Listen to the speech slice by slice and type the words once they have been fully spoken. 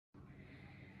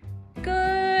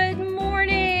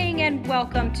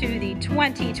welcome to the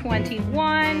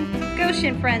 2021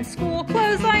 Goshen Friends School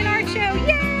Clothesline Art Show.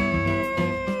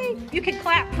 Yay! You can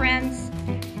clap, friends.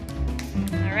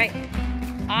 All right,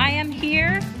 I am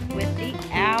here with the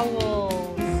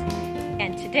owls.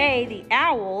 And today the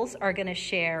owls are gonna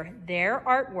share their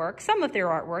artwork, some of their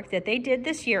artwork that they did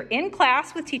this year in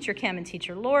class with Teacher Kim and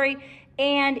Teacher Lori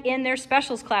and in their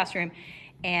specials classroom.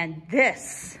 And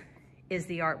this is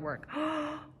the artwork.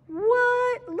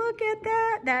 What? Look at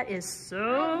that. That is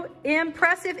so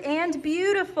impressive and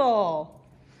beautiful.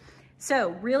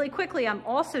 So really quickly, I'm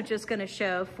also just going to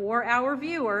show for our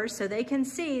viewers so they can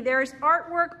see there's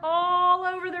artwork all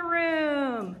over the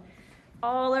room.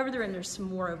 All over the room. There's some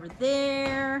more over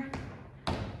there.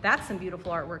 That's some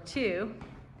beautiful artwork too.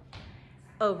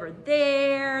 Over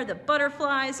there, the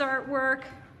butterflies artwork.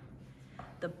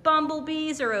 The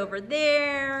bumblebees are over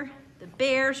there. The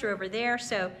bears are over there.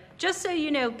 So just so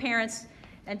you know, parents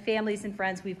and families and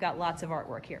friends, we've got lots of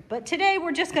artwork here. But today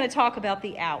we're just going to talk about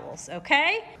the owls,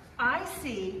 okay? I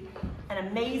see an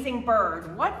amazing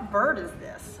bird. What bird is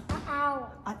this? An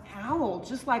owl. An owl,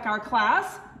 just like our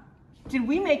class? Did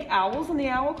we make owls in the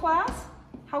owl class?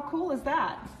 How cool is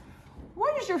that?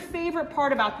 What is your favorite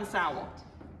part about this owl?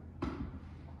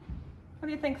 What do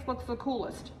you think looks the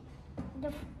coolest?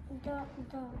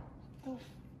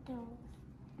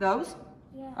 Those?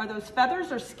 Yeah. Are those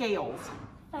feathers or scales?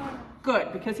 Feathers.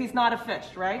 Good, because he's not a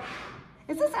fish, right?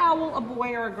 Is this owl a boy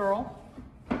or a girl?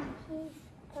 She's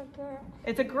a girl.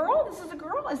 It's a girl? This is a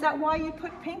girl? Is that why you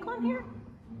put pink on here?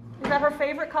 Is that her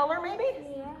favorite color, maybe?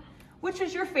 Yeah. Which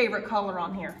is your favorite color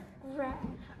on here? Red.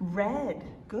 Red.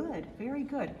 Good. Very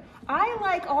good. I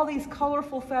like all these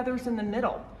colorful feathers in the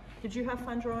middle. Did you have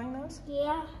fun drawing those?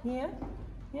 Yeah. Yeah?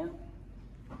 Yeah?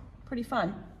 Pretty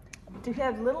fun. Do you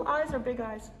have little eyes or big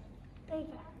eyes? Big.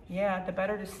 Yeah, the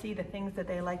better to see the things that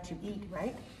they like to eat,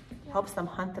 right? Yeah. Helps them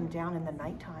hunt them down in the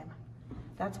nighttime.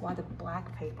 That's why the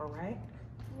black paper, right?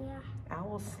 Yeah.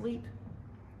 Owls sleep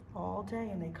all day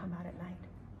and they come out at night.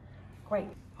 Great.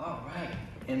 All right.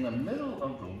 In the middle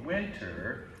of the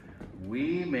winter,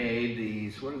 we made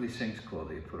these, what are these things called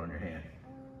that you put on your hand?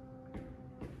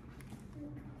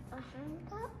 A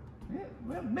handcuff? Yeah,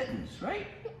 well, mittens, right?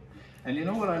 And you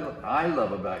know what I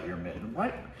love about your mitten?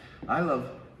 What I love,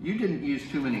 you didn't use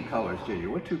too many colors, did you?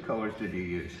 What two colors did you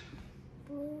use?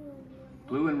 Blue.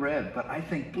 Blue and red, but I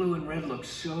think blue and red look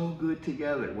so good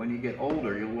together. When you get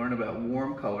older, you'll learn about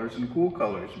warm colors and cool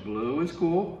colors. Blue is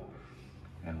cool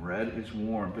and red is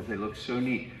warm, but they look so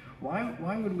neat.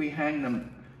 Why would we hang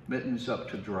them mittens up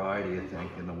to dry, do you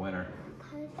think, in the winter?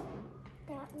 Because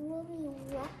that's really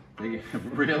wet. They get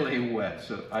really wet,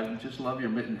 so I just love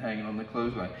your mitten hanging on the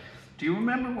clothesline. Do you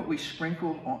remember what we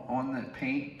sprinkled on that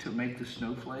paint to make the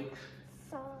snowflakes?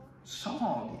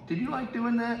 Salt. Did you like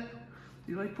doing that?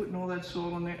 Do you like putting all that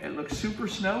salt on there? It looks super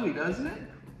snowy, doesn't it?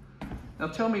 Now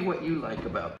tell me what you like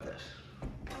about this.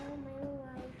 I like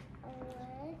a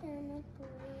red and a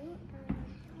blue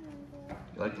and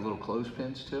You like the little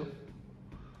clothespins too?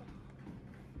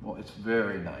 Well, it's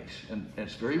very nice, and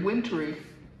it's very wintry.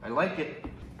 I like it.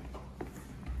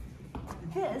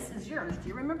 This is yours. Do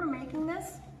you remember making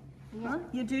this? Yeah.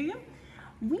 You do?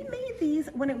 We made these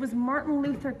when it was Martin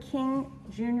Luther King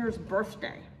Jr.'s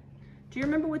birthday. Do you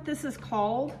remember what this is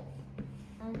called?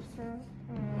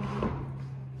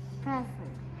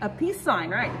 A peace sign,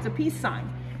 right? It's a peace sign.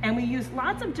 And we used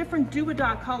lots of different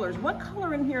do-a-dot colors. What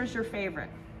color in here is your favorite?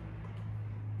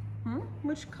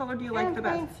 Which color do you like the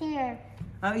best? here.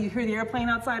 Oh, you hear the airplane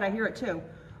outside? I hear it too.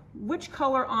 Which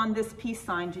color on this peace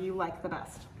sign do you like the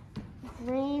best?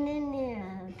 Green and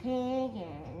yellow, pink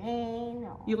and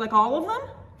yellow. You like all of them?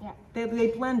 Yeah.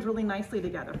 They blend really nicely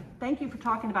together. Thank you for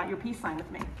talking about your peace sign with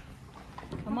me.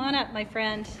 Come on up, my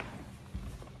friend.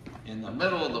 In the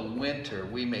middle of the winter,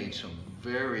 we made some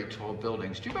very tall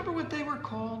buildings. Do you remember what they were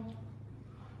called?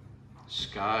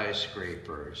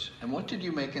 Skyscrapers. And what did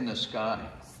you make in the sky?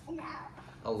 Snow.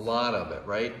 A lot of it,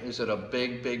 right? Is it a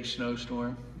big, big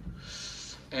snowstorm?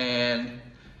 And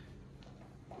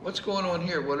what's going on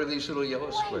here? What are these little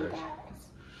yellow squares?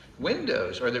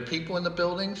 Windows. Are there people in the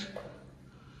buildings?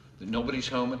 Nobody's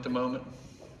home at the moment?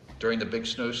 During the big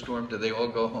snowstorm, did they all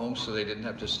go home so they didn't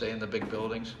have to stay in the big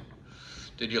buildings?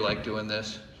 Did you like doing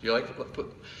this?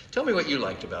 Tell me what you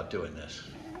liked about doing this.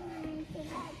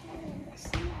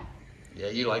 Yeah,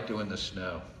 you like doing the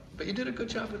snow. But you did a good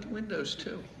job with the windows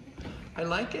too. I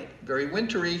like it. Very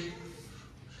wintry.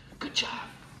 Good job.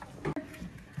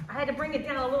 I had to bring it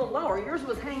down a little lower. Yours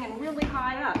was hanging really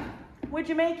high up. What'd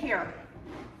you make here?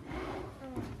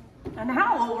 An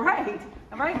owl, right?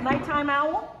 All right, nighttime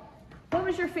owl. What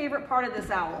was your favorite part of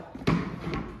this owl?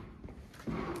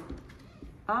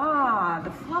 Ah,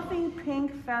 the fluffy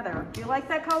pink feather. Do you like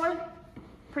that color?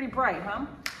 Pretty bright, huh?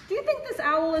 Do you think this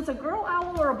owl is a girl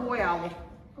owl or a boy owl?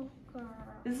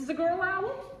 This is a girl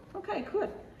owl? Okay, good.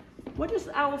 What does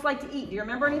owls like to eat? Do you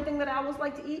remember anything that owls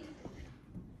like to eat?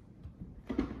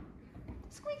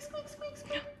 Squeak, squeak, squeak,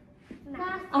 squeak.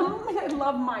 Oh, they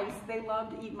love mice. They love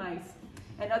to eat mice.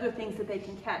 And other things that they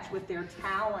can catch with their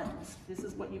talons. This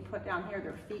is what you put down here,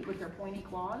 their feet with their pointy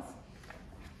claws.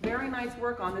 Very nice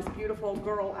work on this beautiful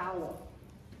girl owl.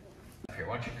 Here,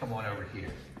 why don't you come on over here?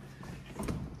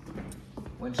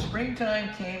 When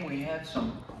springtime came, we had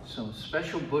some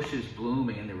special bushes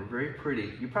blooming, and they were very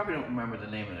pretty. You probably don't remember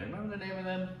the name of them. Remember the name of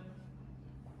them?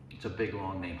 It's a big,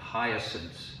 long name,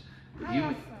 hyacinths.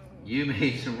 You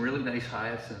made some really nice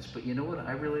hyacinths, but you know what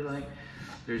I really like?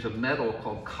 There's a metal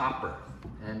called copper,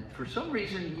 and for some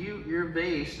reason, your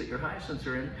vase that your hyacinths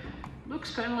are in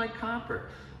looks kind of like copper.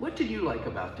 What did you like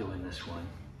about doing this one?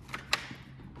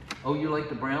 Oh, you like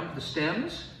the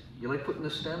stems? You like putting the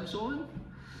stems on?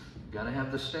 You gotta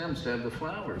have the stems to have the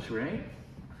flowers, right?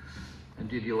 And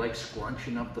did you like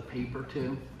scrunching up the paper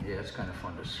too? Yeah, it's kind of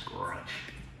fun to scrunch.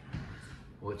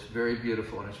 Well, it's very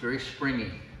beautiful and it's very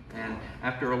springy. And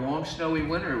after a long snowy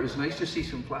winter, it was nice to see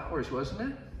some flowers, wasn't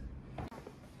it?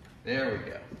 There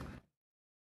we go.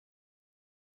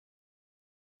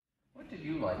 What did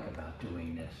you like about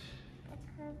doing this?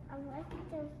 Because I like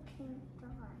the pink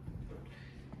dots.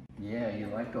 Yeah, you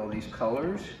liked all these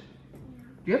colors?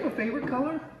 Do you have a favorite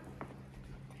color?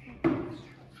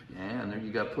 Yeah, and then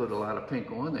you got put a lot of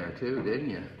pink on there too, didn't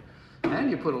you? And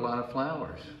you put a lot of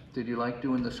flowers. Did you like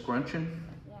doing the scrunching?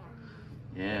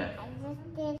 Yeah. I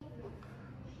just did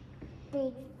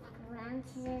big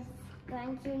scrunches,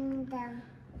 scrunching them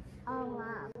all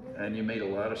up. And you made a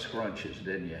lot of scrunches,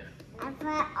 didn't you? I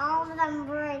put all of them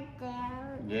right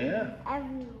there. Yeah.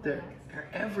 Everywhere. They're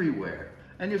everywhere.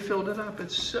 And you filled it up.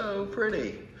 It's so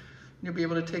pretty. You'll be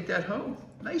able to take that home.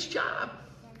 Nice job.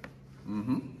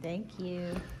 Mm-hmm. Thank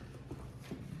you.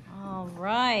 All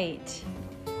right.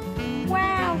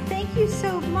 Wow, thank you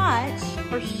so much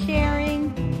for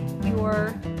sharing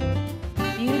your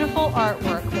beautiful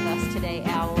artwork with us today,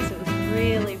 Owls. It was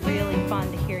really, really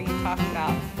fun to hear you talk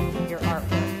about your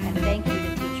artwork. And thank you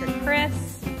to Teacher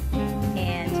Chris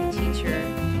and to Teacher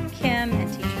Kim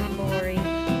and Teacher Lori.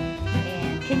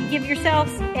 And can you give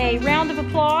yourselves a round of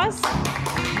applause?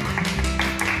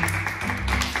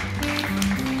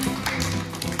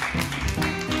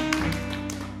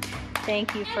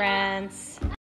 Thank you, friends.